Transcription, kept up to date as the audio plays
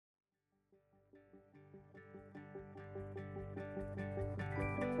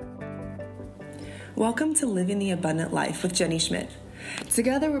Welcome to Living the Abundant Life with Jenny Schmidt.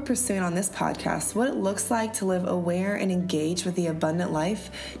 Together, we're pursuing on this podcast what it looks like to live aware and engage with the abundant life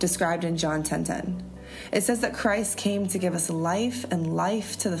described in John 10:10. It says that Christ came to give us life and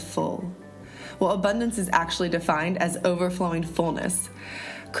life to the full. Well, abundance is actually defined as overflowing fullness.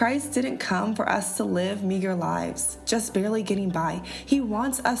 Christ didn't come for us to live meager lives, just barely getting by. He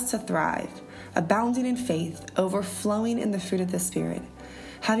wants us to thrive, abounding in faith, overflowing in the fruit of the Spirit,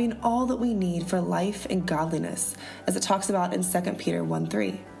 having all that we need for life and godliness, as it talks about in 2 Peter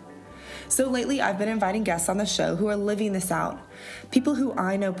 1:3. So lately, I've been inviting guests on the show who are living this out. People who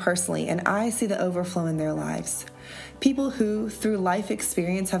I know personally, and I see the overflow in their lives. People who, through life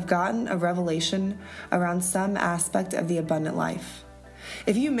experience, have gotten a revelation around some aspect of the abundant life.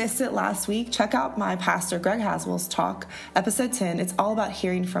 If you missed it last week, check out my pastor Greg Haswell's talk, episode 10. It's all about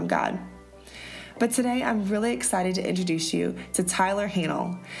hearing from God. But today, I'm really excited to introduce you to Tyler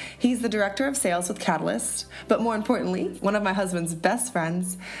Hanel. He's the Director of Sales with Catalyst, but more importantly, one of my husband's best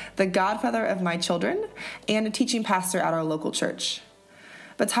friends, the godfather of my children, and a teaching pastor at our local church.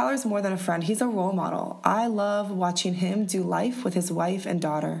 But Tyler's more than a friend. He's a role model. I love watching him do life with his wife and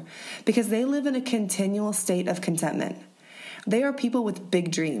daughter because they live in a continual state of contentment. They are people with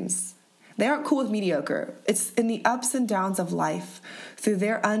big dreams. They aren't cool with mediocre. It's in the ups and downs of life, through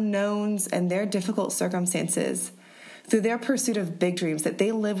their unknowns and their difficult circumstances, through their pursuit of big dreams, that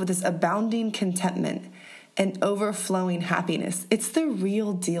they live with this abounding contentment and overflowing happiness. It's the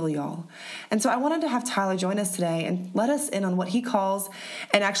real deal, y'all. And so I wanted to have Tyler join us today and let us in on what he calls,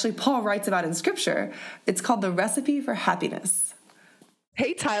 and actually Paul writes about in Scripture, it's called the recipe for happiness.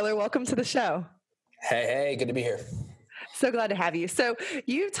 Hey, Tyler, welcome to the show. Hey, good to be here. So glad to have you. So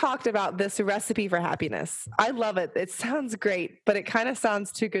you talked about this recipe for happiness. I love it. It sounds great, but it kind of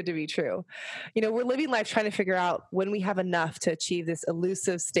sounds too good to be true. You know, we're living life trying to figure out when we have enough to achieve this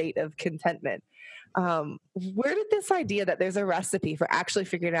elusive state of contentment. Where did this idea that there's a recipe for actually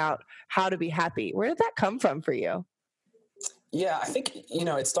figuring out how to be happy, where did that come from for you? Yeah, I think,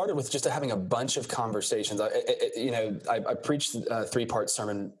 it started with just having a bunch of conversations. I preached a 3-part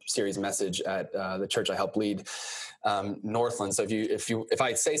sermon series message at the church I helped lead, Northland. So if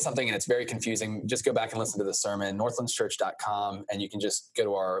I say something and it's very confusing, just go back and listen to the sermon, northlandchurch.com, and you can just go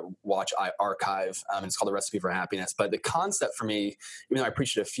to our watch archive. And it's called The Recipe for Happiness. But the concept for me, even though I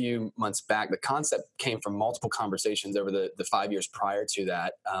preached it a few months back, the concept came from multiple conversations over the 5 years prior to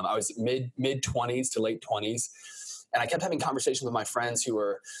that. I was mid-20s to late 20s. And I kept having conversations with my friends who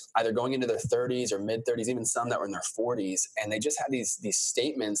were either going into their 30s or mid-30s, even some that were in their 40s. And they just had these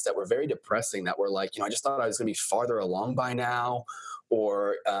statements that were very depressing, that were like, I just thought I was going to be farther along by now.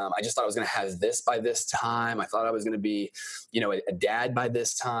 Or I just thought I was going to have this by this time. I thought I was going to be, a dad by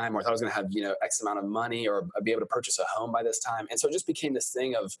this time. Or I thought I was going to have, X amount of money or be able to purchase a home by this time. And so it just became this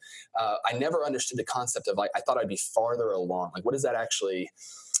thing of, I never understood the concept of I thought I'd be farther along. What does that actually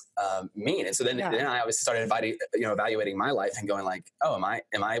mean? And so then I obviously started evaluating my life and going oh,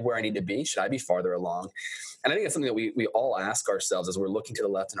 am I where I need to be? Should I be farther along? And I think it's something that we all ask ourselves as we're looking to the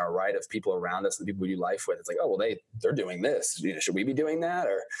left and our right of people around us and the people we do life with. It's oh, well, they're doing this. Should we be doing that?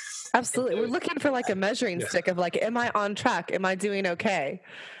 Or absolutely, we're looking for a measuring stick of am I on track? Am I doing okay?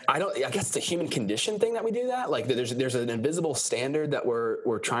 I guess it's a human condition thing that we do that. There's an invisible standard that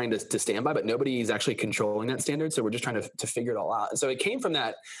we're trying to stand by, but nobody's actually controlling that standard. So we're just trying to figure it all out. And so it came from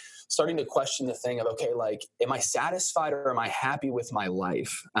that, starting to question the thing of, okay, am I satisfied or am I happy with my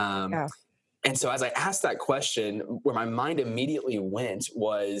life? And so as I asked that question, where my mind immediately went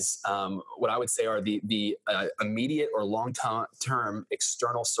was what I would say are the immediate or long-term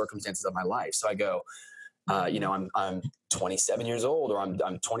external circumstances of my life. So I go, I'm 27 years old, or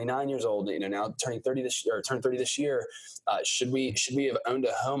I'm 29 years old, now turn 30 this year. Should we have owned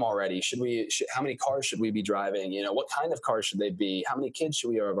a home already? How many cars should we be driving? What kind of cars should they be? How many kids should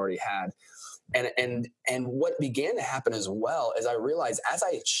we have already had? And what began to happen as well is I realized as I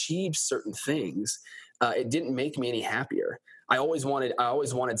achieved certain things, it didn't make me any happier. I always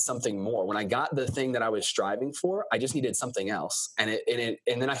wanted something more. When I got the thing that I was striving for, I just needed something else. And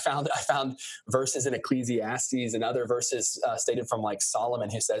then I found verses in Ecclesiastes and other verses stated from Solomon,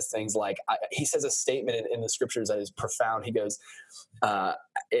 who says things he says a statement in the scriptures that is profound. He goes, and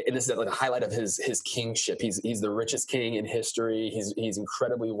this is a highlight of his kingship. He's the richest king in history. He's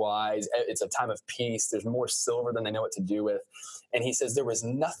incredibly wise. It's a time of peace. There's more silver than they know what to do with. And he says, there was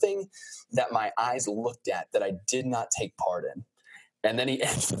nothing that my eyes looked at that I did not take part in. And then he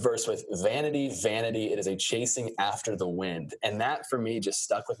ends the verse with, vanity, vanity, it is a chasing after the wind. And that for me just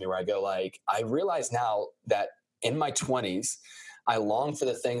stuck with me, where I go I realize now that in my 20s, I long for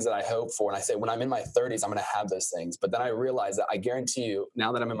the things that I hope for. And I say, when I'm in my 30s, I'm going to have those things. But then I realize that I guarantee you,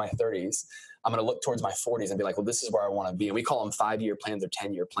 now that I'm in my 30s, I'm going to look towards my 40s and be like, well, this is where I want to be. And we call them 5-year plans or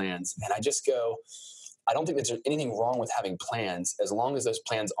 10-year plans. And I just go, I don't think there's anything wrong with having plans as long as those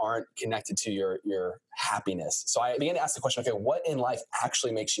plans aren't connected to your happiness. So I began to ask the question, okay, what in life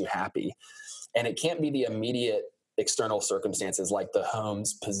actually makes you happy? And it can't be the immediate external circumstances like the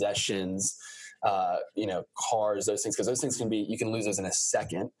homes, possessions, cars, those things, because those things you can lose those in a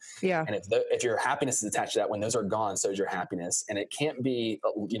second. Yeah. And if your happiness is attached to that, when those are gone, so is your happiness. And it can't be,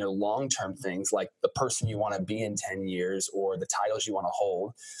 long-term things like the person you want to be in 10 years or the titles you want to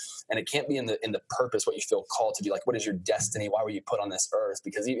hold. And it can't be in the purpose, what you feel called to do. Like, what is your destiny? Why were you put on this earth?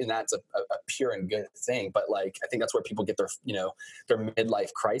 Because even that's a pure and good thing. But like, I think that's where people get their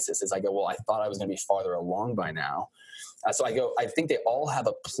midlife crisis is I go, well, I thought I was going to be farther along by now. So I think they all have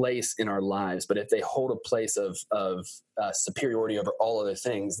a place in our lives, but if they hold a place of superiority over all other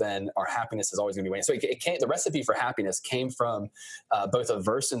things, then our happiness is always going to be waning. So the recipe for happiness came from both a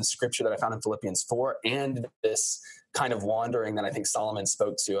verse in scripture that I found in Philippians 4 and this kind of wandering that I think Solomon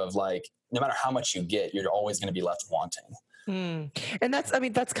spoke to of like, no matter how much you get, you're always going to be left wanting. And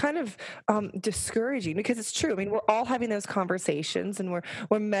that's kind of discouraging because it's true. I mean, we're all having those conversations and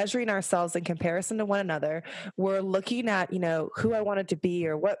we're measuring ourselves in comparison to one another. We're looking at, who I wanted to be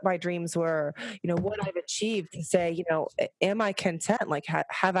or what my dreams were, what I've achieved to say, am I content? Like,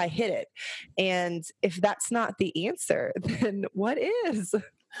 have I hit it? And if that's not the answer, then what is?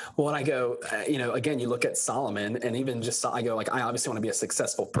 Well, and I go, again, you look at Solomon and even just, I go like, I obviously want to be a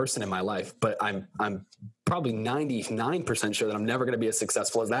successful person in my life, but I'm probably 99% sure that I'm never going to be as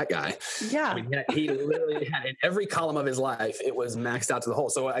successful as that guy. Yeah. I mean, he literally had in every column of his life, it was maxed out to the whole.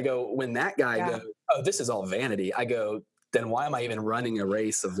 So I go, when that guy goes, oh, this is all vanity. I go, then why am I even running a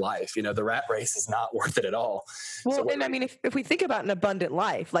race of life? The rat race is not worth it at all. Well, I mean, if we think about an abundant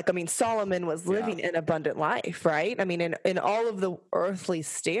life, Solomon was living an abundant life, right? I mean, in all of the earthly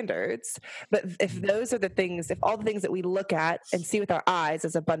standards, but if those are the things, if all the things that we look at and see with our eyes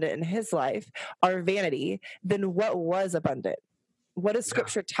as abundant in his life are vanity, then what was abundant? What does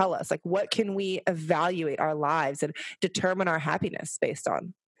scripture tell us? Like, what can we evaluate our lives and determine our happiness based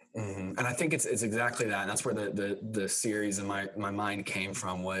on? Mm-hmm. And I think it's exactly that. And that's where the series in my mind came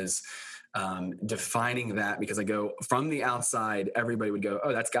from was defining that, because I go from the outside, everybody would go,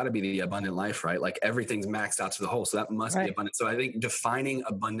 oh, that's got to be the abundant life, right? Like everything's maxed out to the whole. So that must be abundant. So I think defining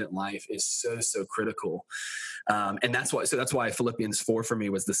abundant life is so critical. And that's why Philippians 4 for me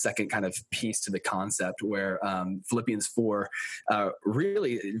was the second kind of piece to the concept where Philippians 4,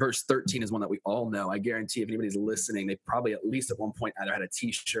 really verse 13 is one that we all know. I guarantee if anybody's listening, they probably at least at one point either had a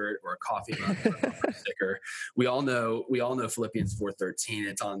t-shirt or a coffee mug or a sticker. We all know Philippians 4:13.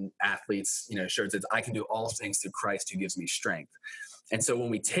 It's on athletes, shirts. It's, I can do all things through Christ who gives me strength. And so when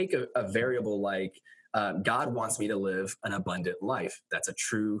we take a variable like God wants me to live an abundant life, that's a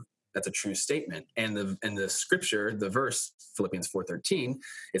true statement. And the scripture, the verse Philippians 4:13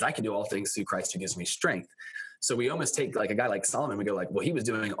 is I can do all things through Christ who gives me strength. So we almost take like a guy like Solomon, we go like, well, he was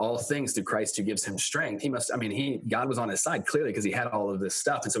doing all things through Christ who gives him strength. God was on his side clearly because he had all of this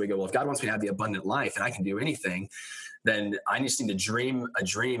stuff. And so we go, well, if God wants me to have the abundant life and I can do anything, then I just need to dream a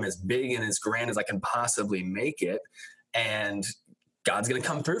dream as big and as grand as I can possibly make it. And God's going to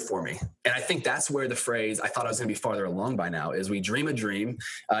come through for me. And I think that's where the phrase, I thought I was going to be farther along by now, is we dream a dream.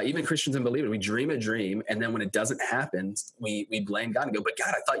 Even Christians and believers, we dream a dream. And then when it doesn't happen, we blame God and go, but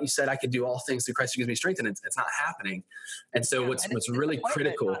God, I thought you said I could do all things through Christ who gives me strength. And it's not happening. And so what's really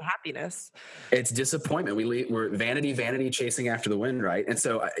critical, happiness, it's disappointment. We're vanity chasing after the wind. Right. And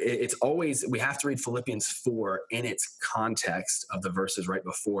so it's always, we have to read Philippians 4 in its context of the verses right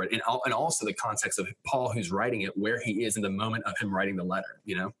before it. And also the context of Paul, who's writing it, where he is in the moment of him writing the letter,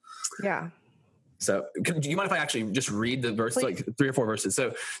 Yeah. So do you mind if I actually just read the verse, like 3 or 4 verses?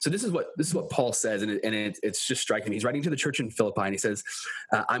 So this is what Paul says. And it's just striking me. He's writing to the church in Philippi and he says,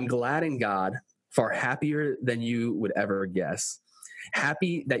 I'm glad in God, far happier than you would ever guess.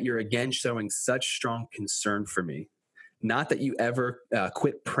 Happy that you're again showing such strong concern for me. Not that you ever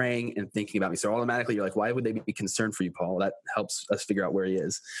quit praying and thinking about me. So automatically you're like, why would they be concerned for you, Paul? That helps us figure out where he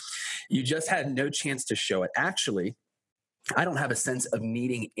is. You just had no chance to show it. Actually, I don't have a sense of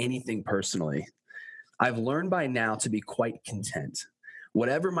needing anything personally. I've learned by now to be quite content.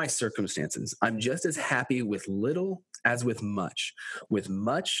 Whatever my circumstances, I'm just as happy with little as with much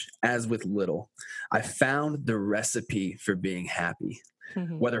as with little. I found the recipe for being happy.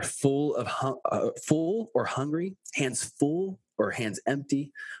 Mm-hmm. Whether full or hungry, hands full or hands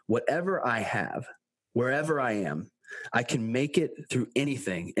empty, whatever I have, wherever I am, I can make it through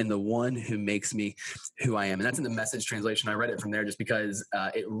anything in the one who makes me who I am. And that's in the Message translation. I read it from there just because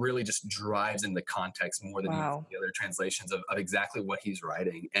it really just drives in the context more than Wow. the other translations of exactly what he's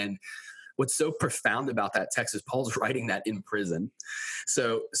writing. And what's so profound about that text is Paul's writing that in prison.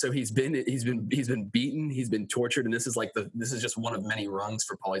 So he's been beaten, he's been tortured, and this is just one of many rungs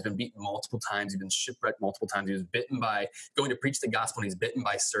for Paul. He's been beaten multiple times, he's been shipwrecked multiple times. He was bitten by going to preach the gospel, and he's bitten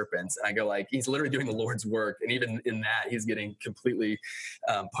by serpents. And I go, like, he's literally doing the Lord's work, and even in that, he's getting completely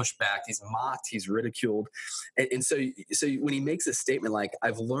pushed back. He's mocked, he's ridiculed, and so when he makes a statement like,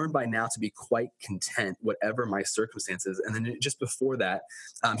 "I've learned by now to be quite content, whatever my circumstances," and then just before that,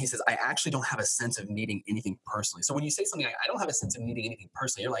 he says, "I actually don't have a sense of needing anything personally." So when you say something like, "I don't have a sense of needing anything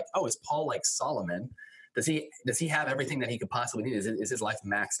personally," you're like, oh, is Paul like Solomon? Does he have everything that he could possibly need? Is his life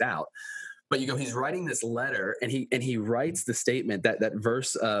maxed out? But you go, he's writing this letter, and he writes the statement, that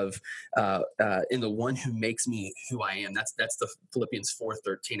verse of in the one who makes me who I am. That's the Philippians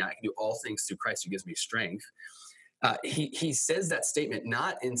 4:13. I can do all things through Christ who gives me strength. He says that statement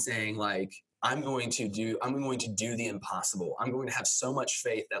not in saying like, I'm going to do the impossible. I'm going to have so much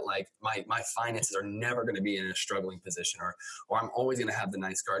faith that like my finances are never going to be in a struggling position, or I'm always going to have the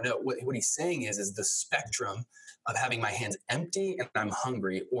nice car. No, what he's saying is the spectrum of having my hands empty and I'm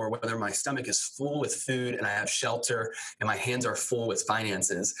hungry, or whether my stomach is full with food and I have shelter and my hands are full with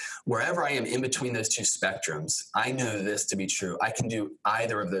finances. Wherever I am in between those two spectrums, I know this to be true. I can do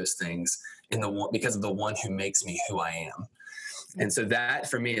either of those things because of the one who makes me who I am. And so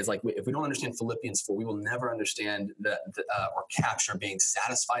that for me is like, if we don't understand Philippians 4, we will never understand or capture being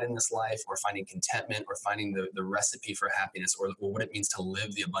satisfied in this life, or finding contentment, or finding the recipe for happiness, or what it means to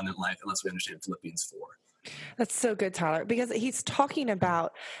live the abundant life, unless we understand Philippians 4. That's so good, Tyler, because he's talking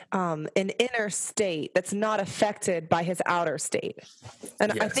about an inner state that's not affected by his outer state.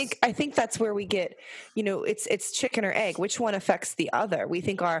 And yes. I think that's where we get, it's chicken or egg. Which one affects the other? We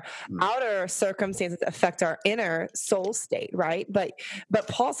think our outer circumstances affect our inner soul state, right? But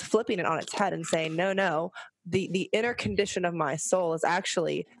Paul's flipping it on its head and saying, no. The inner condition of my soul is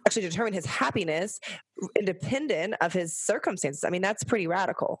actually determine his happiness independent of his circumstances. I mean, that's pretty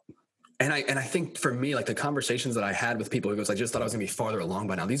radical. And I think for me, like the conversations that I had with people who goes, I just thought I was gonna be farther along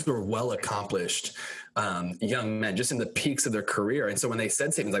by now. These were well-accomplished young men, just in the peaks of their career. And so when they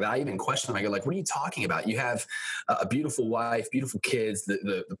said statements like that, I even questioned them. I go like, what are you talking about? You have a beautiful wife, beautiful kids,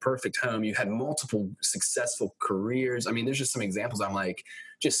 the perfect home. You had multiple successful careers. I mean, there's just some examples. I'm like,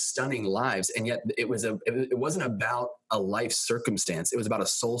 just stunning lives. And yet it wasn't about a life circumstance. It was about a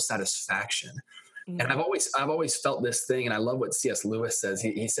soul satisfaction. And I've always felt this thing, and I love what C.S. Lewis says.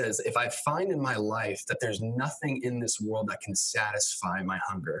 He says, if I find in my life that there's nothing in this world that can satisfy my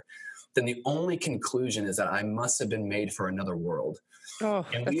hunger, then the only conclusion is that I must have been made for another world. Oh,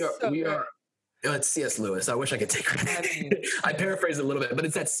 and we are. It's C.S. Lewis. I wish I could take credit. I paraphrase it a little bit, but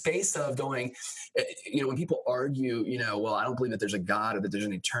it's that space of going, when people argue, well, I don't believe that there's a God, or that there's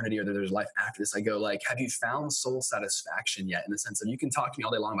an eternity, or that there's life after this. I go like, have you found soul satisfaction yet? In the sense of, you can talk to me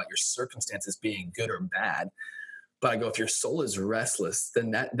all day long about your circumstances being good or bad, but I go, if your soul is restless, then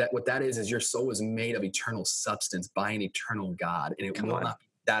that what that is your soul is made of eternal substance by an eternal God, and it will not be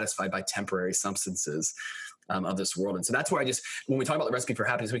satisfied by temporary substances of this world. And so that's where when we talk about the recipe for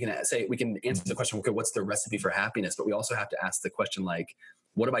happiness, we can answer the question, okay, what's the recipe for happiness? But we also have to ask the question, like,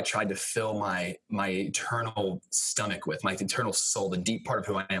 what have I tried to fill my eternal stomach with, my eternal soul, the deep part of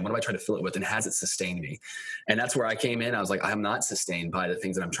who I am? What have I tried to fill it with, and has it sustained me? And that's where I came in. I was like, I'm not sustained by the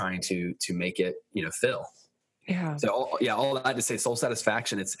things that I'm trying to make it, fill. Yeah. So all that to say, soul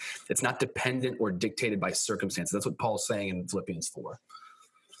satisfaction, it's not dependent or dictated by circumstances. That's what Paul's saying in Philippians 4.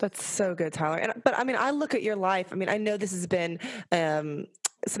 That's so good, Tyler. But I mean, I look at your life. I mean, I know this has been something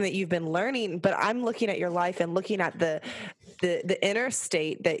that you've been learning, but I'm looking at your life and looking at the inner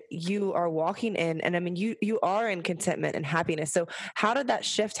state that you are walking in. And I mean, you are in contentment and happiness. So how did that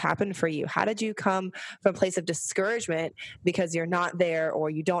shift happen for you? How did you come from a place of discouragement because you're not there, or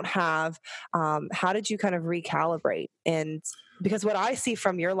you don't have, how did you kind of recalibrate? And because what I see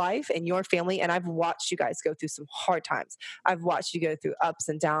from your life and your family, and I've watched you guys go through some hard times. I've watched you go through ups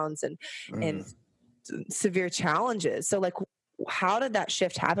and downs and severe challenges. So like, how did that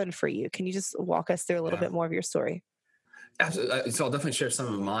shift happen for you? Can you just walk us through a little bit more of your story? Absolutely. So I'll definitely share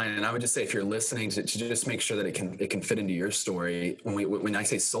some of mine. And I would just say, if you're listening, to just make sure that it can fit into your story. When I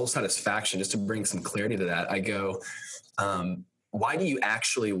say soul satisfaction, just to bring some clarity to that, I go, why do you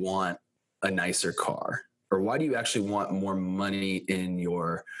actually want a nicer car? Or why do you actually want more money in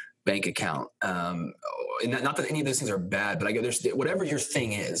your bank account? And not that any of those things are bad, but I go, there's whatever your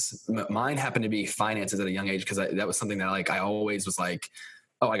thing is. Mine happened to be finances at a young age, because that was something that I always was like,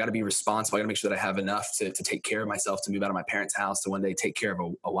 oh, I got to be responsible. I got to make sure that I have enough to take care of myself, to move out of my parents' house, to one day take care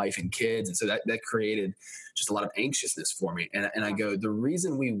of a wife and kids. And so that created just a lot of anxiousness for me. And I go, the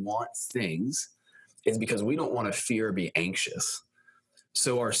reason we want things is because we don't want to fear or be anxious.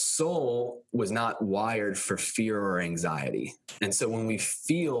 So our soul was not wired for fear or anxiety. And so when we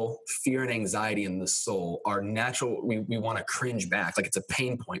feel fear and anxiety in the soul, our natural, we want to cringe back. Like it's a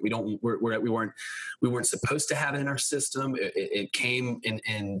pain point. We weren't supposed to have it in our system. It came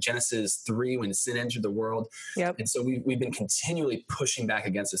in Genesis 3 when sin entered the world. Yep. And so we've been continually pushing back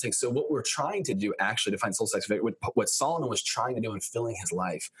against this thing. So what we're trying to do actually to find soul satisfaction, what Solomon was trying to do in filling his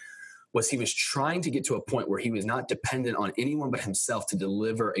life, was he was trying to get to a point where he was not dependent on anyone but himself to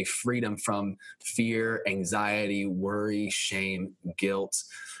deliver a freedom from fear, anxiety, worry, shame, guilt.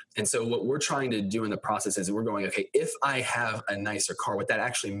 And so what we're trying to do in the process is we're going, okay, if I have a nicer car, what that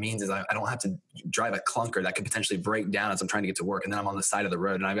actually means is I don't have to drive a clunker that could potentially break down as I'm trying to get to work. And then I'm on the side of the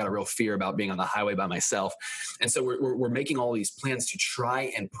road and I've got a real fear about being on the highway by myself. And so we're making all these plans to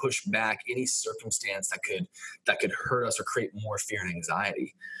try and push back any circumstance that could hurt us or create more fear and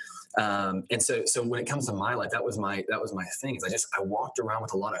anxiety. And so when it comes to my life, that was my thing, is I walked around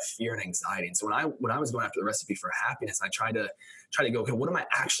with a lot of fear and anxiety. And so when I was going after the recipe for happiness, I tried to go, okay, what am I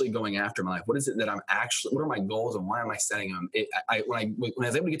actually going after in my life? What is it that what are my goals and why am I setting them? When I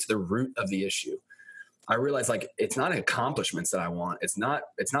was able to get to the root of the issue, I realized like, it's not accomplishments that I want. It's not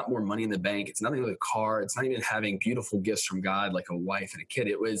more money in the bank. It's nothing with a car. It's not even having beautiful gifts from God, like a wife and a kid.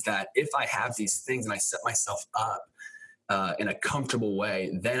 It was that if I have these things and I set myself up in a comfortable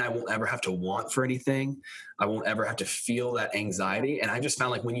way, then I won't ever have to want for anything. I won't ever have to feel that anxiety. And I just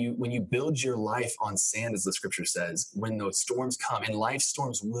found like when you build your life on sand, as the scripture says, when those storms come, and life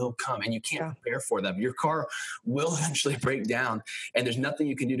storms will come and you can't prepare for them. Your car will eventually break down and there's nothing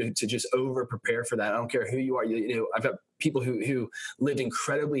you can do to just over prepare for that. I don't care who you are. You know, I've got people who lived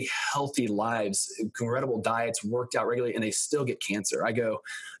incredibly healthy lives, incredible diets, worked out regularly, and they still get cancer. I go,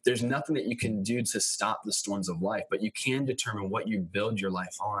 there's nothing that you can do to stop the storms of life, but you can determine what you build your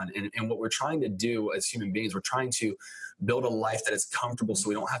life on. And what we're trying to do as human beings, we're trying to build a life that is comfortable so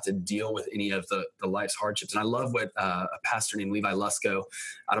we don't have to deal with any of the life's hardships. And I love what a pastor named Levi Lusko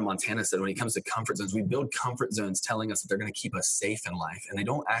out of Montana said when it comes to comfort zones. We build comfort zones telling us that they're going to keep us safe in life, and they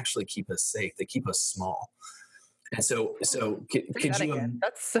don't actually keep us safe. They keep us small. And so could you?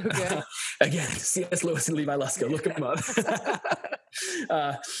 That's so good. Again, C.S. Lewis and Levi Lusko, look him up.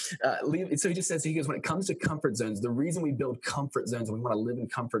 So he just says, he goes, when it comes to comfort zones, the reason we build comfort zones and we want to live in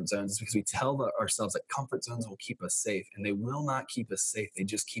comfort zones is because we tell ourselves that comfort zones will keep us safe, and they will not keep us safe. They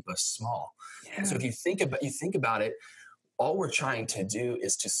just keep us small. Yeah. So if you think about it, all we're trying to do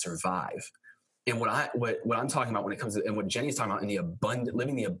is to survive. And what I'm talking about when it comes to, and what Jenny's talking about in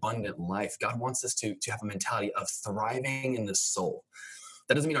living the abundant life, God wants us to have a mentality of thriving in the soul.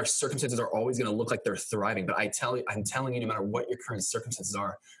 That doesn't mean our circumstances are always going to look like they're thriving, but I'm telling you, no matter what your current circumstances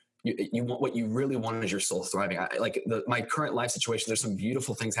are, you want, what you really want is your soul thriving. My current life situation, there's some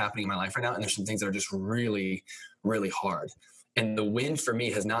beautiful things happening in my life right now, and there's some things that are just really, really hard. And the win for me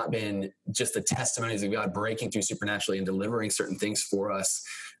has not been just the testimonies of God breaking through supernaturally and delivering certain things for us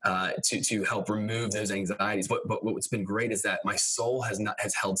to help remove those anxieties. But what's been great is that my soul has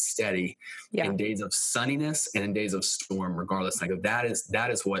held steady in days of sunniness and in days of storm, regardless. And I go,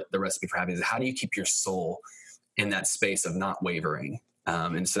 that is what the recipe for happiness is. How do you keep your soul in that space of not wavering?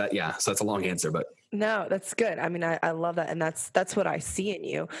 And so that's a long answer, but. No, that's good. I mean, I love that. And that's what I see in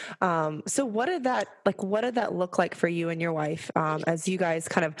you. So what did that look like for you and your wife? As you guys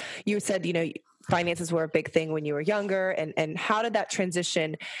you said, finances were a big thing when you were younger, and how did that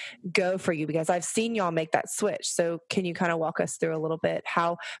transition go for you? Because I've seen y'all make that switch. So can you kind of walk us through a little bit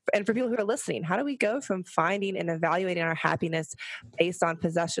and for people who are listening, how do we go from finding and evaluating our happiness based on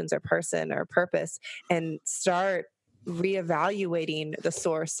possessions or person or purpose and start reevaluating the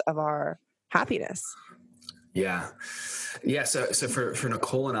source of our happiness? Yeah. So for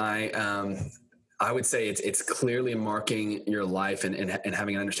Nicole and I would say it's clearly marking your life and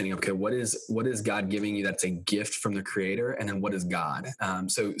having an understanding of, okay, what is God giving you that's a gift from the Creator, and then what is God?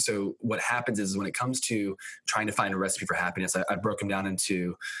 So what happens is when it comes to trying to find a recipe for happiness, I broke them down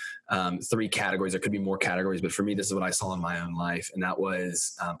into 3 categories. There could be more categories, but for me, this is what I saw in my own life, and that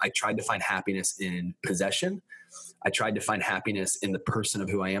was I tried to find happiness in possession. I tried to find happiness in the person of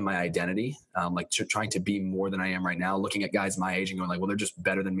who I am, my identity, trying to be more than I am right now, looking at guys my age and going like, well, they're just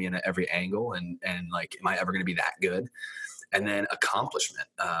better than me in every angle. And like, am I ever going to be that good? And then accomplishment.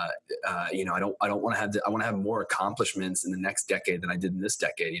 I don't want to have I want to have more accomplishments in the next decade than I did in this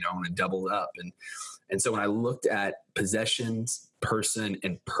decade. I want to double up. And so when I looked at possessions, person,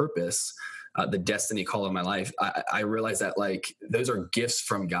 and purpose, the destiny call of my life, I realized that like those are gifts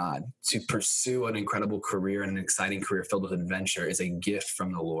from God. To pursue an incredible career and an exciting career filled with adventure is a gift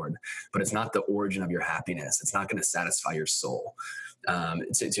from the Lord, but it's not the origin of your happiness. It's not going to satisfy your soul.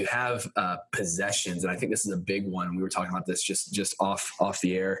 To have possessions, and I think this is a big one. We were talking about this just off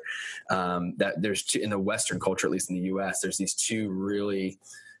the air. That there's two, in the Western culture, at least in the U.S., there's these two really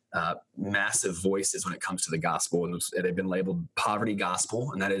massive voices when it comes to the gospel, and they've been labeled poverty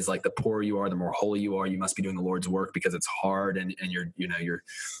gospel, and that is like the poorer you are, the more holy you are, you must be doing the Lord's work because it's hard, and you're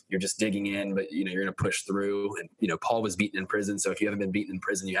just digging in, but you're going to push through. And Paul was beaten in prison, so if you haven't been beaten in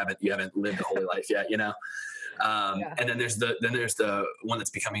prison, you haven't lived a holy life yet. And then there's the one that's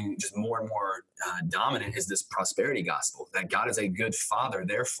becoming just more and more dominant, is this prosperity gospel, that God is a good father.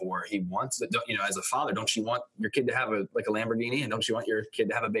 Therefore, he wants it, as a father, don't you want your kid to have a Lamborghini, and don't you want your kid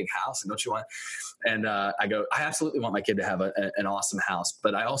to have a big house, and don't you want, and I go, I absolutely want my kid to have an awesome house,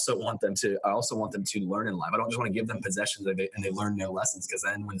 but I also want them to learn in life. I don't just want to give them possessions and they learn no lessons, because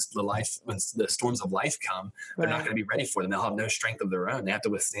then when the storms of life come, they're not going to be ready for them. They'll have no strength of their own. They have to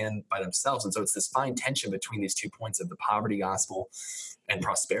withstand by themselves. And so it's this fine tension between these 2 points of the poverty gospel and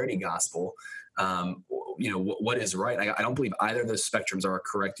prosperity gospel. What is right? I don't believe either of those spectrums are a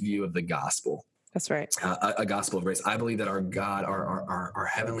correct view of the gospel. That's right. A gospel of grace. I believe that our God, our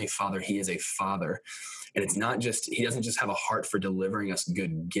Heavenly Father, he is a father. And it's not just, he doesn't just have a heart for delivering us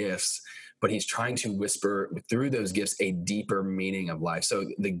good gifts, but he's trying to whisper through those gifts a deeper meaning of life. So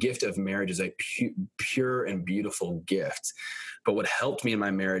the gift of marriage is a pure and beautiful gift. But what helped me in my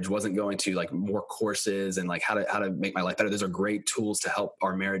marriage wasn't going to like more courses and like how to make my life better. Those are great tools to help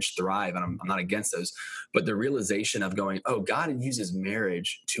our marriage thrive, and I'm not against those. But the realization of going, oh, God uses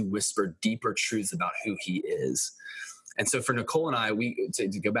marriage to whisper deeper truths about who he is. And so for Nicole and I,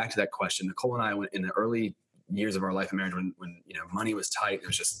 to go back to that question, Nicole and I went in the early years of our life in marriage when money was tight, there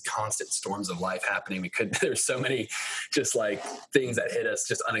was just constant storms of life happening. There's so many just like things that hit us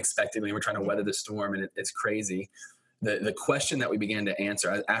just unexpectedly. We're trying to weather the storm, and it's crazy. The question that we began to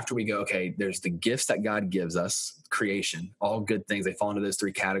answer after we go, okay, there's the gifts that God gives us, creation, all good things. They fall into those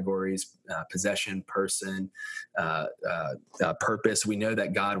 3 categories: possession, person, purpose. We know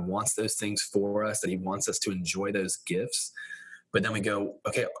that God wants those things for us, that he wants us to enjoy those gifts. But then we go,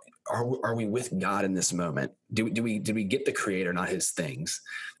 okay, are we with God in this moment? Did we get the creator, not his things?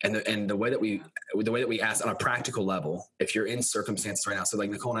 And the way that we ask on a practical level, if you're in circumstances right now, so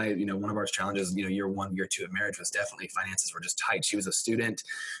like Nicole and I, one of our challenges, year 1, year 2 of marriage was definitely finances were just tight. She was a student.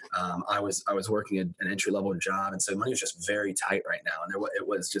 I was working an entry level job. And so money was just very tight right now. And it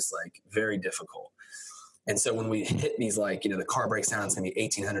was just like very difficult. And so when we hit these, like, the car breaks down, it's going to be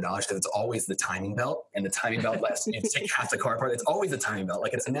 $1,800 because it's always the timing belt, and the timing belt lasts, you take half the car apart. It's always the timing belt.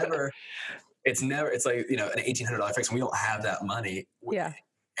 Like it's like, an $1,800 fix, and we don't have that money. Yeah.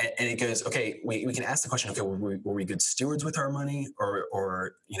 And it goes, okay, we can ask the question, okay, were we good stewards with our money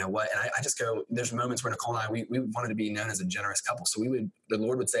or what? And I just go, there's moments where Nicole and I, we wanted to be known as a generous couple. So the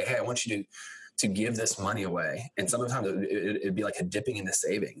Lord would say, hey, I want you to give this money away. And sometimes it'd be like a dipping into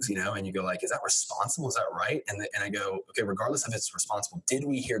savings, and you go like, is that responsible? Is that right? And I go, okay, regardless if it's responsible, did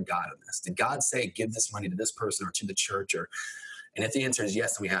we hear God in this? Did God say, give this money to this person or to the church? And if the answer is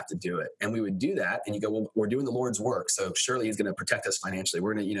yes, then we have to do it. And we would do that. And you go, well, we're doing the Lord's work. So surely he's going to protect us financially.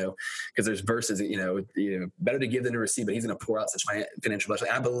 We're going to, because there's verses that, better to give than to receive, but he's going to pour out such financial blessing.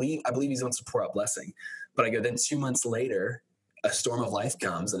 And I believe he wants to pour out blessing. But I go, then 2 months later, a storm of life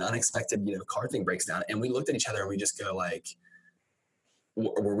comes, an unexpected, car thing breaks down. And we looked at each other and we just go like,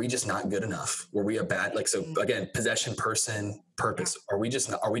 were we just not good enough? Were we a bad, so again, possession, person, purpose. Are we just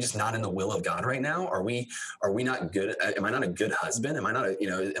not in the will of God right now? Are we not good? Am I not a good husband? Am I not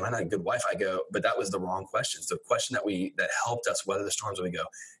a good wife? I go, but that was the wrong question. So the question that helped us weather the storms, we go,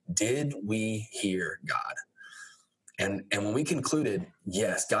 did we hear God? And when we concluded,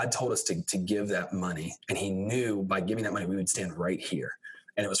 yes, God told us to give that money, and he knew by giving that money, we would stand right here.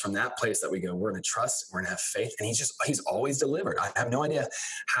 And it was from that place that we go, we're going to trust, we're going to have faith. And he's always delivered. I have no idea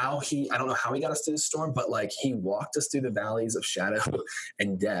I don't know how he got us through the storm, but like he walked us through the valleys of shadow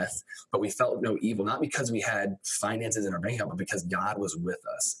and death, but we felt no evil, not because we had finances in our bank account, but because God was with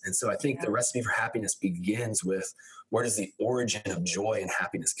us. And so I think the recipe for happiness begins with, where does the origin of joy and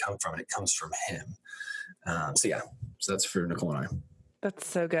happiness come from? And it comes from him. So that's for Nicole and I. That's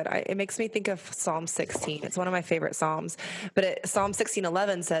so good. It makes me think of Psalm 16. It's one of my favorite Psalms. But Psalm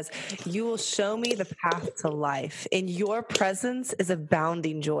 16:11 says, you will show me the path to life. In your presence is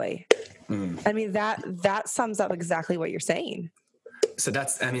abounding joy. I mean, that sums up exactly what you're saying. So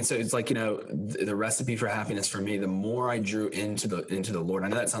so it's like, the recipe for happiness for me, the more I drew into the Lord, I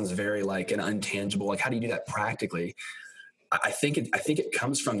know that sounds very like an untangible, like how do you do that practically? I think it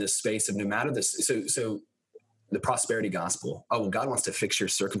comes from this space of no matter this. So the prosperity gospel. Oh, well, God wants to fix your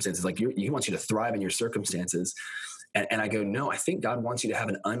circumstances. Like he wants you to thrive in your circumstances. And I go, no, I think God wants you to have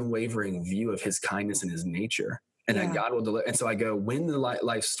an unwavering view of his kindness and his nature. And that God will deliver. And so I go, when the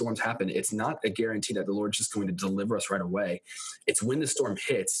life storms happen, it's not a guarantee that the Lord's just going to deliver us right away. It's when the storm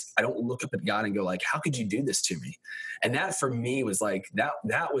hits, I don't look up at God and go like, how could you do this to me? And that for me was like,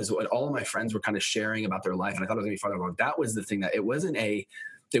 that was what all of my friends were kind of sharing about their life. And I thought it was going to be farther along. That was the thing, that it wasn't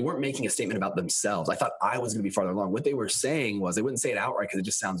they weren't making a statement about themselves. I thought I was going to be farther along. What they were saying was, they wouldn't say it outright because it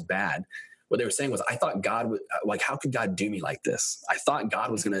just sounds bad. What they were saying was, I thought God would, like, how could God do me like this? I thought God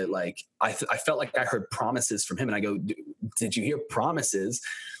was going to, like, I felt like I heard promises from him. And I go, did you hear promises?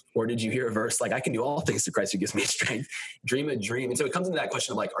 Or did you hear a verse like, I can do all things through Christ who gives me strength? Dream a dream. And so it comes into that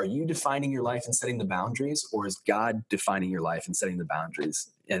question of like, are you defining your life and setting the boundaries, or is God defining your life and setting the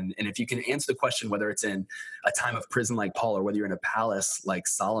boundaries? And if you can answer the question, whether it's in a time of prison like Paul, or whether you're in a palace like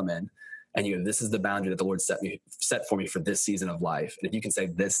Solomon, and you go, this is the boundary that the Lord set for me for this season of life. And if you can say,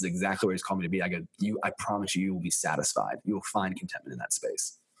 this is exactly where he's called me to be, I go, I promise you will be satisfied. You will find contentment in that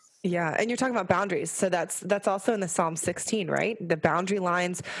space. Yeah. And you're talking about boundaries. So that's also in the Psalm 16, right? The boundary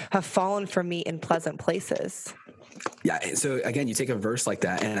lines have fallen for me in pleasant places. Yeah. So again, you take a verse like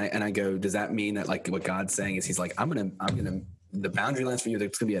that and I go, does that mean that like what God's saying is he's like, I'm going to, the boundary lines for you,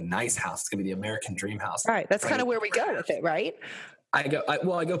 there's going to be a nice house. It's going to be the American dream house. Right. That's kind of where we go with it, right? I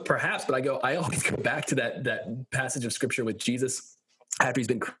go perhaps, but I always go back to that passage of scripture with Jesus. After he's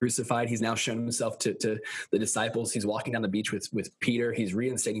been crucified, he's now shown himself to the disciples. He's walking down the beach with Peter. He's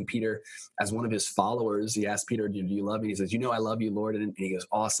reinstating Peter as one of his followers. He asks Peter, do you love me? He says, I love you, Lord. And he goes,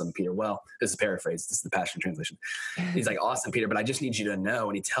 awesome, Peter. Well, this is paraphrased. This is the Passion Translation. He's like, awesome, Peter, but I just need you to know.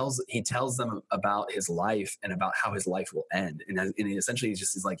 And he tells them about his life and about how his life will end. And essentially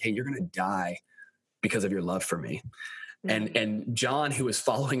he's like, hey, you're going to die because of your love for me. And John, who was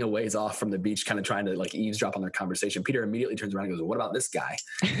following a ways off from the beach, kind of trying to like eavesdrop on their conversation, Peter immediately turns around and goes, what about this guy?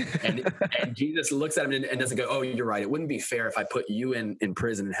 and Jesus looks at him and doesn't go, oh, you're right. It wouldn't be fair if I put you in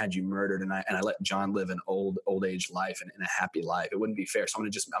prison and had you murdered and I let John live an old age life and a happy life. It wouldn't be fair. So I'm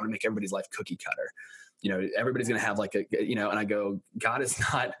going to make everybody's life cookie cutter. Everybody's going to have like and I go, God is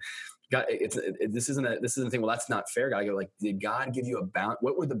not, God, this isn't a thing. Well, that's not fair. God, I go like, did God give you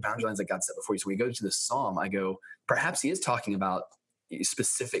what were the boundary lines that God set before you? So we go to the Psalm, I go, perhaps he is talking about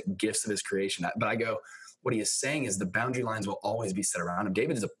specific gifts of his creation. But I go, what he is saying is the boundary lines will always be set around him.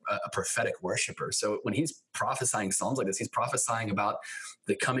 David is a prophetic worshiper. So when he's prophesying Psalms like this, he's prophesying about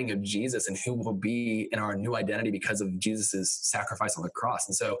the coming of Jesus and who will be in our new identity because of Jesus's sacrifice on the cross.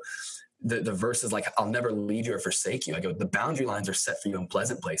 And so the verse is like, I'll never leave you or forsake you. I go, the boundary lines are set for you in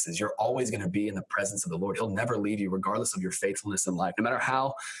pleasant places. You're always going to be in the presence of the Lord. He'll never leave you regardless of your faithfulness in life. No matter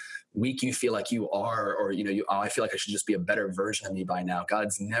how weak you feel like you are, or, I feel like I should just be a better version of me by now.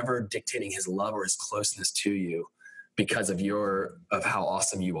 God's never dictating his love or his closeness to you because of how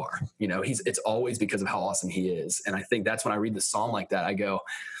awesome you are. It's always because of how awesome he is. And I think that's when I read the Psalm like that, I go,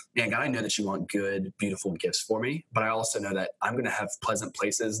 man, God, I know that you want good, beautiful gifts for me, but I also know that I'm going to have pleasant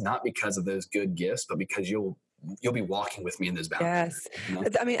places, not because of those good gifts, but because you'll be walking with me in those boundaries.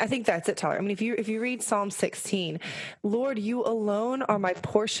 Yes. I mean, I think that's it, Tyler. I mean, if you read Psalm 16, Lord, you alone are my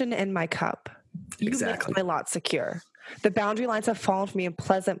portion and my cup. You make my lot secure. The boundary lines have fallen for me in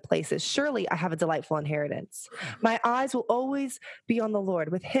pleasant places. Surely I have a delightful inheritance. My eyes will always be on the Lord.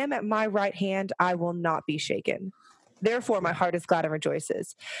 With him at my right hand, I will not be shaken. Therefore, my heart is glad and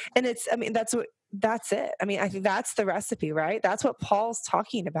rejoices. And that's it. I mean, I think that's the recipe, right? That's what Paul's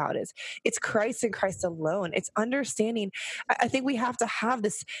talking about it's Christ and Christ alone. It's understanding. I think we have to have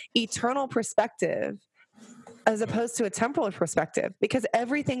this eternal perspective as opposed to a temporal perspective, because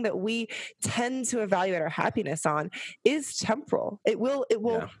everything that we tend to evaluate our happiness on is temporal. It will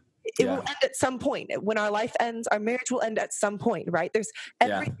end at some point. When our life ends, our marriage will end at some point, right?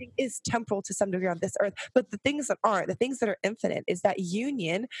 Everything is temporal to some degree on this earth, but the things that aren't, the things that are infinite, is that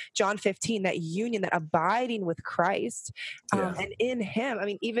union, John 15, that union, that abiding with Christ and in him. I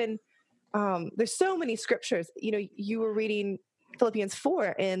mean, even there's so many scriptures, you were reading Philippians 4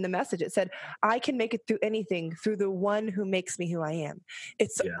 in the Message. It said, I can make it through anything through the one who makes me who I am. It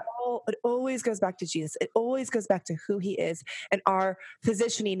always goes back to Jesus. It always goes back to who he is and our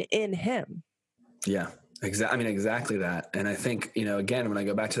positioning in him. Yeah. Exactly that. And I think, again, when I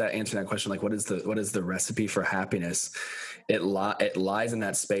go back to that, answering that question, like what is the recipe for happiness? It lies in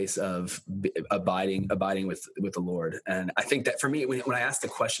that space of abiding with the Lord. And I think that for me, when I ask the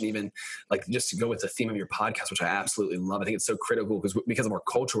question, even like just to go with the theme of your podcast, which I absolutely love, I think it's so critical because of our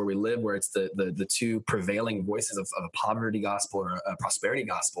culture where we live, where it's the two prevailing voices of a poverty gospel or a prosperity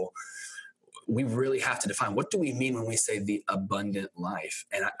gospel. we really have to define, what do we mean when we say the abundant life?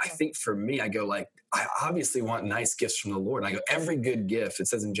 And I think for me, I go like, I obviously want nice gifts from the Lord. And I go, every good gift, it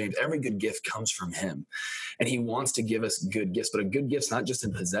says in James, every good gift comes from him. And he wants to give us good gifts, but a good gift's not just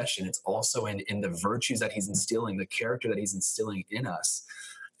in possession. It's also in the virtues that he's instilling, the character that he's instilling in us.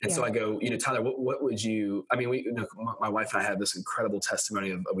 And so I go, Tyler, what would you, I mean, my wife and I had this incredible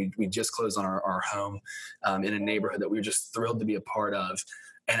testimony of, we just closed on our home in a neighborhood that we were just thrilled to be a part of.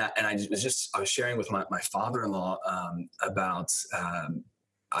 And I was sharing with my father-in-law about,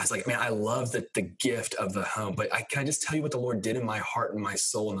 I was like, man, I love the gift of the home, but can I just tell you what the Lord did in my heart and my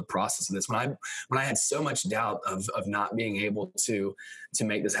soul in the process of this? When I had so much doubt of not being able to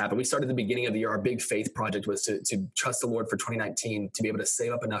make this happen, we started at the beginning of the year. Our big faith project was to trust the Lord for 2019, to be able to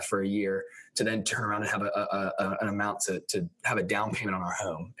save up enough for a year to then turn around and have an amount to have a down payment on our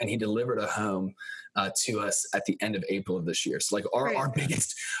home. And he delivered a home to us at the end of April of this year. So like our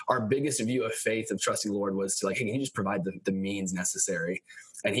biggest view of faith of trusting the Lord was to like, hey, can you just provide the means necessary?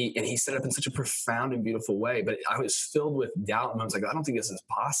 And he set up in such a profound and beautiful way. But I was filled with doubt moments. Like, I don't think this is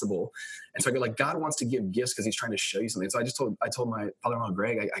possible. And so I go like, God wants to give gifts because he's trying to show you something. So I told my father-in-law,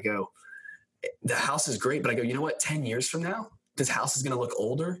 Greg, I go, the house is great, but I go, you know what? 10 years from now, this house is going to look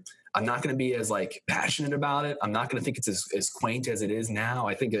older. I'm not going to be as like passionate about it. I'm not going to think it's as quaint as it is now.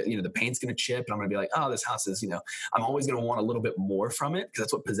 I think, the paint's going to chip and I'm going to be like, oh, this house is, I'm always going to want a little bit more from it, because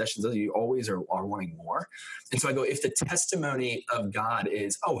that's what possessions do. You always are wanting more. And so I go, if the testimony of God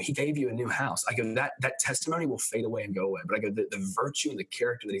is, oh, he gave you a new house, I go, that testimony will fade away and go away. But I go, the virtue and the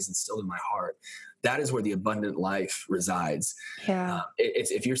character that he's instilled in my heart, that is where the abundant life resides. Yeah.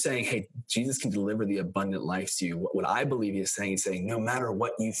 If you're saying, hey, Jesus can deliver the abundant life to you, what I believe he's saying, no matter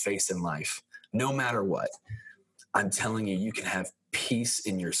what you face in life, no matter what, I'm telling you, you can have peace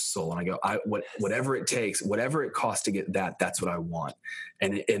in your soul. And I go, whatever it takes, whatever it costs to get that's what I want.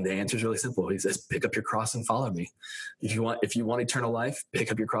 And the answer is really simple. He says, pick up your cross and follow me. If you want eternal life,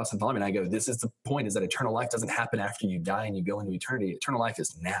 pick up your cross and follow me. And I go, this is the point, is that eternal life doesn't happen after you die and you go into eternity. Eternal life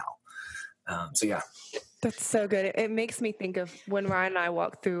is now. So yeah. That's so good. It makes me think of when Ryan and I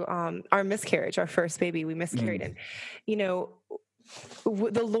walked through our miscarriage, our first baby, we miscarried. And,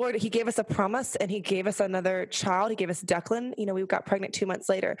 the Lord, he gave us a promise and he gave us another child. He gave us Declan. We got pregnant 2 months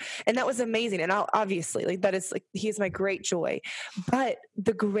later, and that was amazing. And obviously that is like, he is my great joy. But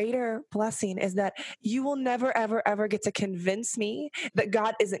the greater blessing is that you will never, ever, ever get to convince me that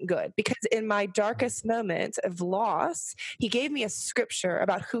God isn't good, because in my darkest moment of loss, he gave me a scripture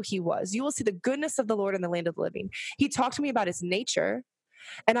about who he was. You will see the goodness of the Lord in the land of the living. He talked to me about his nature.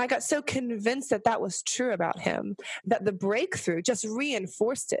 And I got so convinced that was true about him, that the breakthrough just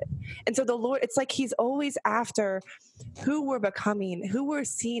reinforced it. And so the Lord, it's like he's always after who we're becoming, who we're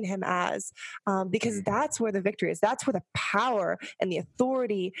seeing him as, because that's where the victory is. That's where the power and the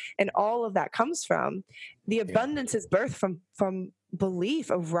authority and all of that comes from. The abundance is birthed from belief,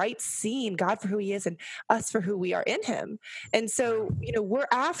 of right seeing God for who he is and us for who we are in him. And so, we're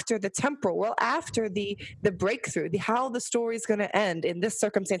after the temporal, we're after the breakthrough, how the story is going to end in this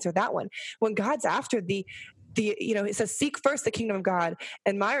circumstance or that one. When God's after it says, seek first the kingdom of God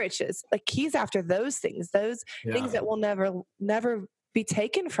and my riches. Like, he's after those things things that will never be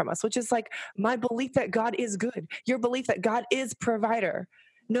taken from us, which is like my belief that God is good, your belief that God is provider,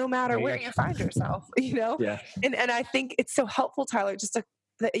 no matter where you find yourself, Yeah. And I think it's so helpful, Tyler,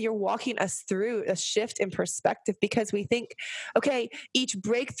 that you're walking us through a shift in perspective, because we think, okay, each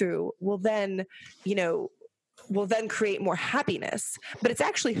breakthrough will then create more happiness, but it's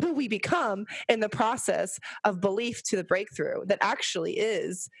actually who we become in the process of belief to the breakthrough that actually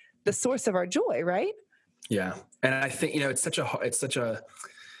is the source of our joy, right? Yeah. And I think,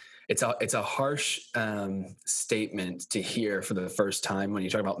 it's a harsh statement to hear for the first time when you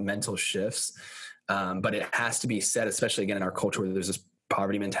talk about mental shifts. But it has to be said, especially again in our culture where there's this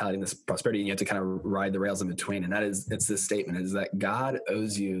poverty mentality and this prosperity, and you have to kind of ride the rails in between. And it's this statement, is that God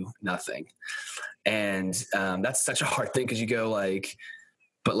owes you nothing. And that's such a hard thing, because you go like,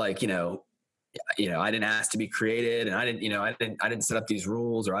 but like, I didn't ask to be created, and I didn't set up these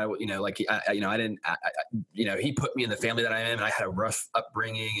rules, or he put me in the family that I am, and I had a rough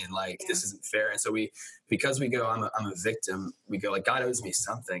upbringing, and this isn't fair. And so because we go, I'm a victim, we go like, God owes me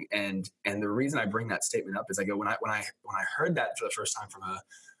something. And the reason I bring that statement up is I go, when I heard that for the first time from a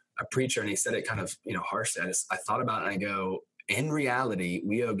preacher, and he said it kind of, harshly, I thought about it, and I go, in reality,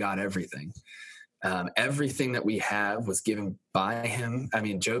 we owe God everything. Everything that we have was given by him. I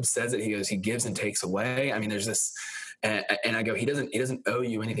mean, Job says it. He goes, he gives and takes away. I mean, there's this, and I go, he doesn't owe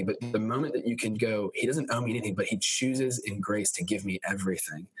you anything. But the moment that you can go, he doesn't owe me anything, but he chooses in grace to give me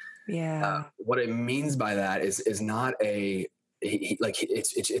everything. Yeah. What it means by that is not a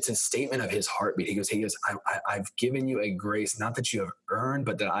it's a statement of his heartbeat. He goes, I've given you a grace, not that you have earned,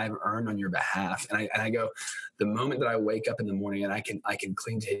 but that I've earned on your behalf. And I go, the moment that I wake up in the morning and I can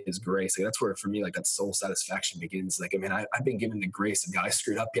cling to his grace, like that's where for me, like that soul satisfaction begins. Like, I mean, I've been given the grace of God. I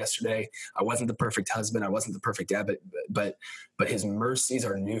screwed up yesterday. I wasn't the perfect husband. I wasn't the perfect dad, but his mercies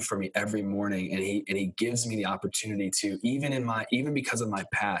are new for me every morning. And he gives me the opportunity to, even because of my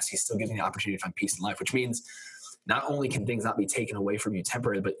past, he still gives me the opportunity to find peace in life, which means not only can things not be taken away from you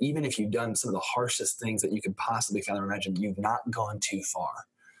temporarily, but even if you've done some of the harshest things that you could possibly fathom or imagine, you've not gone too far.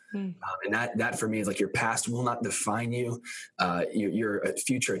 And that for me is like your past will not define you. Your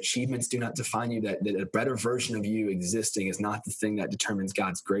future achievements do not define you. That a better version of you existing is not the thing that determines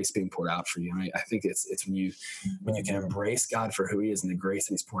God's grace being poured out for you. And I think it's when you can embrace God for who he is and the grace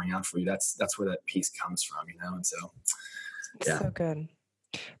that he's pouring out for you, that's where that peace comes from, And so, yeah. So good.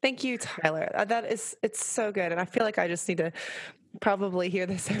 Thank you, Tyler. It's so good. And I feel like I just need to probably hear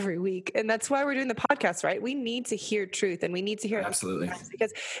this every week. And that's why we're doing the podcast, right? We need to hear truth and we need to hear absolutely,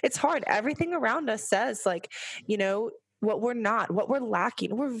 because it's hard. Everything around us says like, what we're not, what we're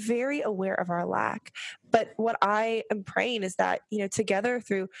lacking. We're very aware of our lack. But what I am praying is that, together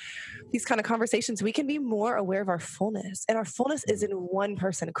through these kind of conversations, we can be more aware of our fullness. And our fullness is in one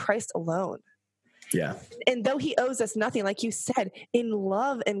person, Christ alone. Yeah. And though he owes us nothing, like you said, in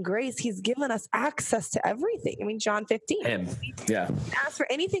love and grace, he's given us access to everything. I mean, John 15. Yeah. Ask for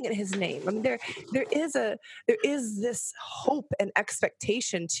anything in his name. I mean, there is this hope and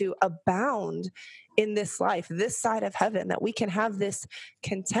expectation to abound in this life, this side of heaven, that we can have this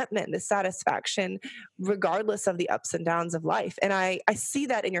contentment, this satisfaction, regardless of the ups and downs of life. And I see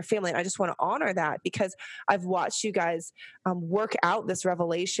that in your family. And I just want to honor that because I've watched you guys work out this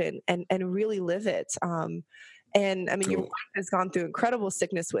revelation and really live it. And I mean, your wife has gone through incredible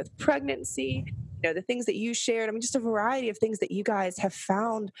sickness with pregnancy, the things that you shared. I mean, just a variety of things that you guys have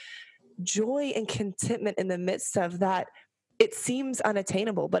found joy and contentment in the midst of that. It seems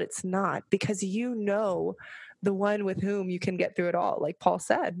unattainable, but it's not, because the one with whom you can get through it all, like Paul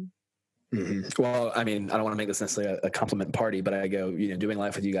said. Mm-hmm. Well, I mean, I don't want to make this necessarily a compliment party, but I go, doing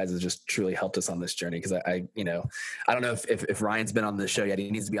life with you guys has just truly helped us on this journey. Cause I don't know if Ryan's been on the show yet. He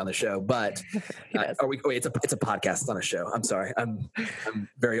needs to be on the show, but it's a podcast. It's not a show. I'm sorry. I'm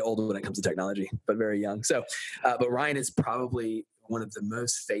very old when it comes to technology, but very young. So, but Ryan is probably one of the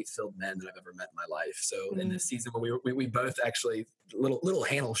most faith-filled men that I've ever met in my life. So in this season when we both actually little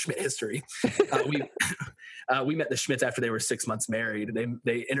Hannel Schmidt history, we met the Schmidts after they were 6 months married.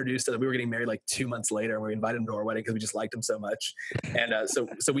 They introduced us. We were getting married like 2 months later, and we invited them to our wedding because we just liked them so much. And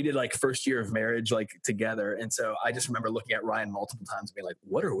so we did like first year of marriage like together. And so I just remember looking at Ryan multiple times and being like,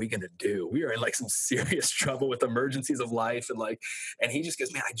 "What are we gonna do? We are in like some serious trouble with emergencies of life." And he just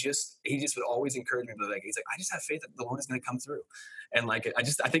goes, "Man, he just would always encourage me." But he's like, "I just have faith that the Lord is gonna come through." And like I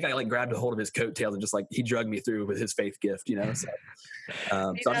think I like grabbed a hold of his coattails and just like he drugged me through with his faith gift, So, so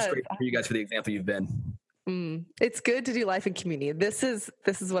I'm just grateful for you guys for the example you've been. It's good to do life in community. This is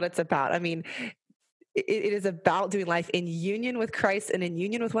what it's about. I mean, it is about doing life in union with Christ and in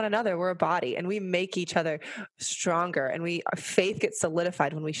union with one another. We're a body and we make each other stronger, and our faith gets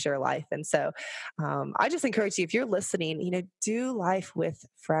solidified when we share life. And so I just encourage you, if you're listening, do life with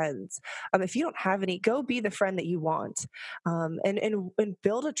friends. If you don't have any, go be the friend that you want, and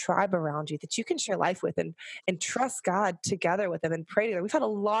build a tribe around you that you can share life with and trust God together with them and pray together. We've had a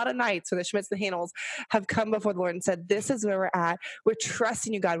lot of nights where the Schmidts and Hannels have come before the Lord and said, "This is where we're at. We're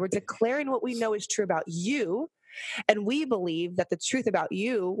trusting you, God. We're declaring what we know is true about you. And we believe that the truth about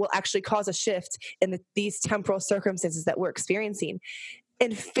you will actually cause a shift in these temporal circumstances that we're experiencing."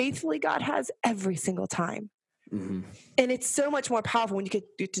 And faithfully, God has every single time. Mm-hmm. And it's so much more powerful when you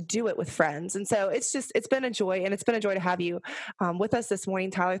get to do it with friends. And so it's been a joy, and it's been a joy to have you with us this morning,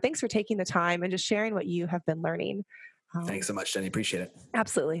 Tyler. Thanks for taking the time and just sharing what you have been learning. Thanks so much, Jenny. Appreciate it.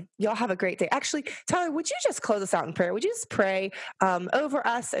 Absolutely. Y'all have a great day. Actually, Tyler, would you just close us out in prayer? Would you just pray over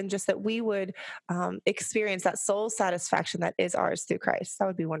us, and just that we would experience that soul satisfaction that is ours through Christ? That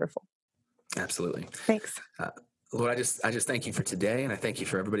would be wonderful. Absolutely. Thanks. Lord, I just thank you for today, and I thank you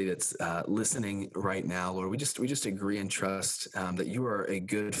for everybody that's listening right now. Lord, we just agree and trust that you are a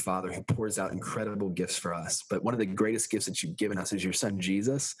good Father who pours out incredible gifts for us. But one of the greatest gifts that you've given us is your Son,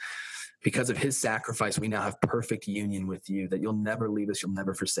 Jesus. Because of his sacrifice, we now have perfect union with you, that you'll never leave us, you'll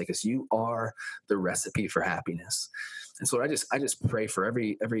never forsake us. You are the recipe for happiness. And so I just pray for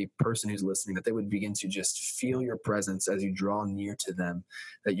every person who's listening, that they would begin to just feel your presence as you draw near to them,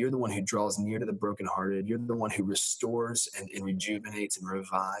 that you're the one who draws near to the brokenhearted. You're the one who restores and rejuvenates and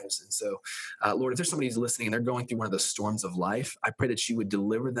revives. And so, Lord, if there's somebody who's listening and they're going through one of the storms of life, I pray that you would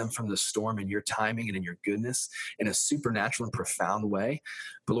deliver them from the storm in your timing and in your goodness in a supernatural and profound way.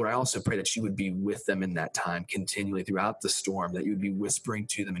 But Lord, I also pray that you would be with them in that time continually throughout the storm, that you would be whispering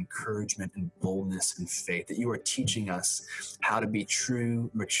to them encouragement and boldness and faith, that you are teaching us how to be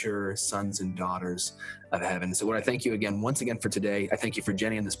true, mature sons and daughters of heaven. So Lord, I thank you once again for today. I thank you for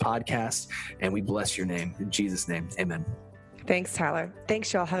Jenny and this podcast, and we bless your name. In Jesus' name, amen. Thanks, Tyler.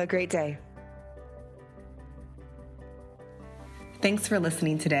 Thanks, y'all. Have a great day. Thanks for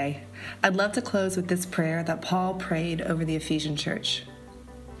listening today. I'd love to close with this prayer that Paul prayed over the Ephesian church.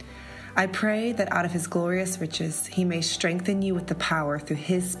 I pray that out of his glorious riches, he may strengthen you with the power through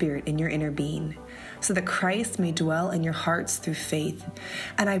his Spirit in your inner being, so that Christ may dwell in your hearts through faith.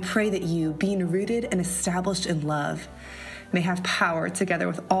 And I pray that you, being rooted and established in love, may have power together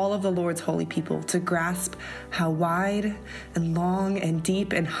with all of the Lord's holy people to grasp how wide and long and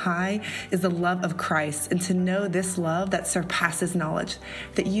deep and high is the love of Christ, and to know this love that surpasses knowledge,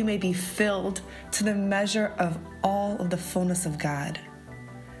 that you may be filled to the measure of all of the fullness of God.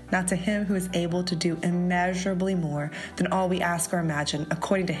 Now to him who is able to do immeasurably more than all we ask or imagine,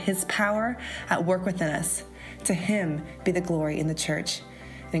 according to his power at work within us, to him be the glory in the church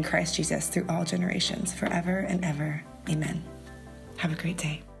and in Christ Jesus through all generations, forever and ever. Amen. Have a great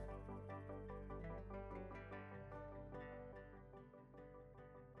day.